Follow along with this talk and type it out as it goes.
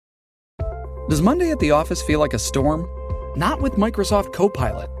Does Monday at the office feel like a storm? Not with Microsoft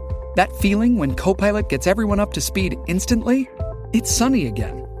Copilot. That feeling when Copilot gets everyone up to speed instantly? It's sunny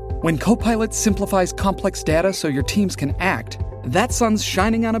again. When Copilot simplifies complex data so your teams can act, that sun's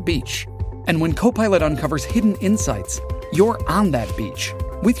shining on a beach. And when Copilot uncovers hidden insights, you're on that beach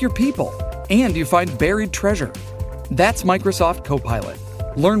with your people, and you find buried treasure. That's Microsoft Copilot.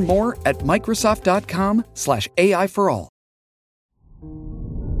 Learn more at Microsoft.com/AI for all.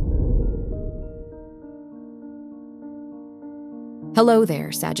 Hello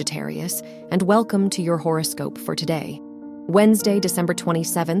there, Sagittarius, and welcome to your horoscope for today, Wednesday, December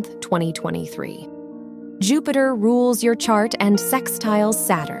 27th, 2023. Jupiter rules your chart and sextiles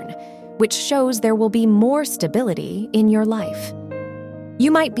Saturn, which shows there will be more stability in your life.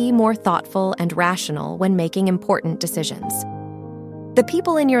 You might be more thoughtful and rational when making important decisions. The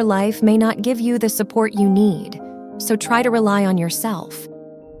people in your life may not give you the support you need, so try to rely on yourself.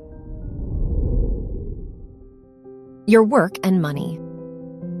 Your work and money.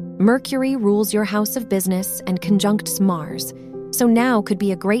 Mercury rules your house of business and conjuncts Mars, so now could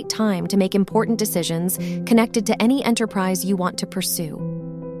be a great time to make important decisions connected to any enterprise you want to pursue.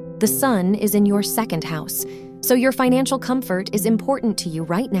 The Sun is in your second house, so your financial comfort is important to you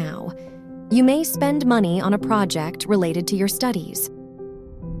right now. You may spend money on a project related to your studies.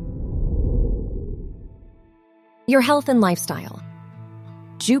 Your health and lifestyle.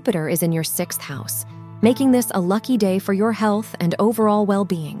 Jupiter is in your sixth house, making this a lucky day for your health and overall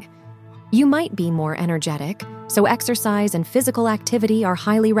well-being. You might be more energetic, so exercise and physical activity are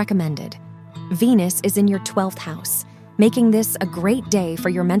highly recommended. Venus is in your 12th house, making this a great day for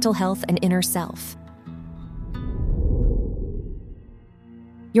your mental health and inner self.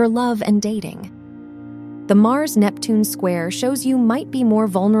 Your love and dating. The Mars-Neptune square shows you might be more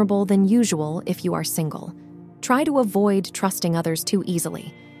vulnerable than usual if you are single. Try to avoid trusting others too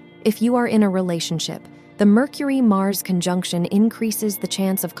easily. If you are in a relationship, the Mercury-Mars conjunction increases the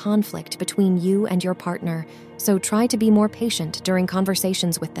chance of conflict between you and your partner, so try to be more patient during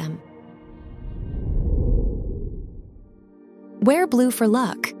conversations with them. Wear blue for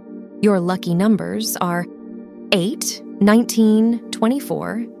luck. Your lucky numbers are 8, 19,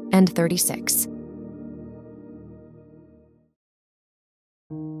 24, and 36.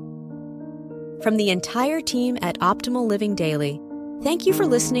 From the entire team at Optimal Living Daily, thank you for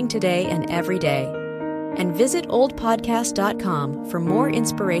listening today and every day. And visit oldpodcast.com for more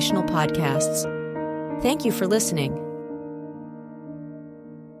inspirational podcasts. Thank you for listening.